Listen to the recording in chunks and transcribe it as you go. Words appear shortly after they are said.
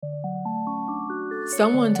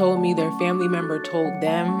Someone told me their family member told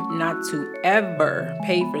them not to ever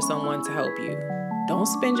pay for someone to help you. Don't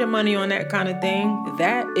spend your money on that kind of thing.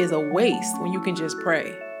 That is a waste when you can just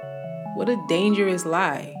pray. What a dangerous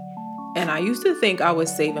lie. And I used to think I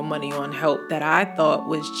was saving money on help that I thought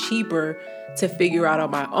was cheaper to figure out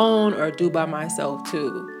on my own or do by myself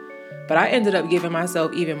too. But I ended up giving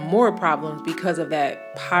myself even more problems because of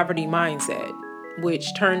that poverty mindset,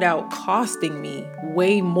 which turned out costing me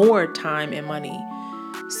way more time and money.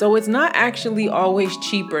 So it's not actually always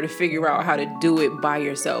cheaper to figure out how to do it by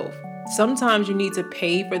yourself. Sometimes you need to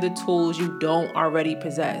pay for the tools you don't already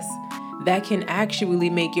possess. That can actually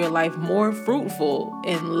make your life more fruitful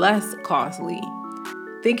and less costly.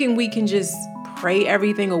 Thinking we can just pray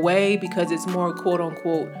everything away because it's more quote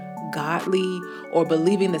unquote godly, or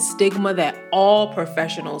believing the stigma that all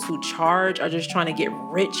professionals who charge are just trying to get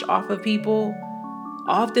rich off of people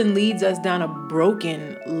often leads us down a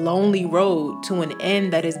broken, lonely road to an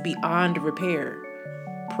end that is beyond repair.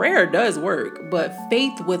 Prayer does work, but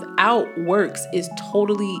faith without works is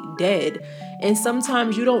totally dead, and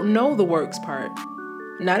sometimes you don't know the works part.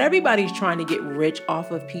 Not everybody's trying to get rich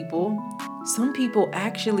off of people. Some people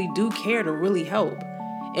actually do care to really help.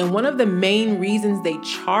 And one of the main reasons they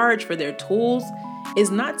charge for their tools is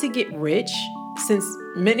not to get rich, since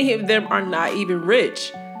many of them are not even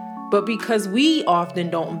rich, but because we often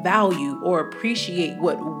don't value or appreciate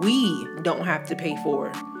what we don't have to pay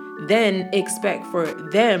for, then expect for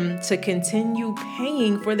them to continue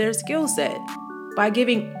paying for their skill set by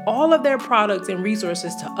giving all of their products and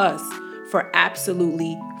resources to us for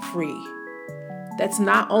absolutely free. That's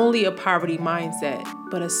not only a poverty mindset,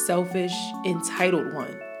 but a selfish, entitled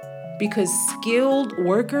one. Because skilled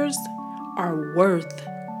workers are worth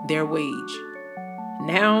their wage.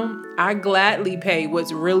 Now, I gladly pay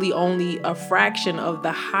what's really only a fraction of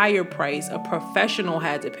the higher price a professional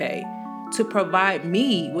had to pay to provide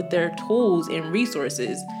me with their tools and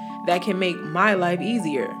resources that can make my life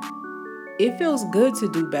easier. It feels good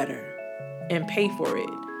to do better and pay for it.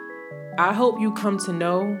 I hope you come to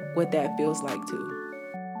know what that feels like too.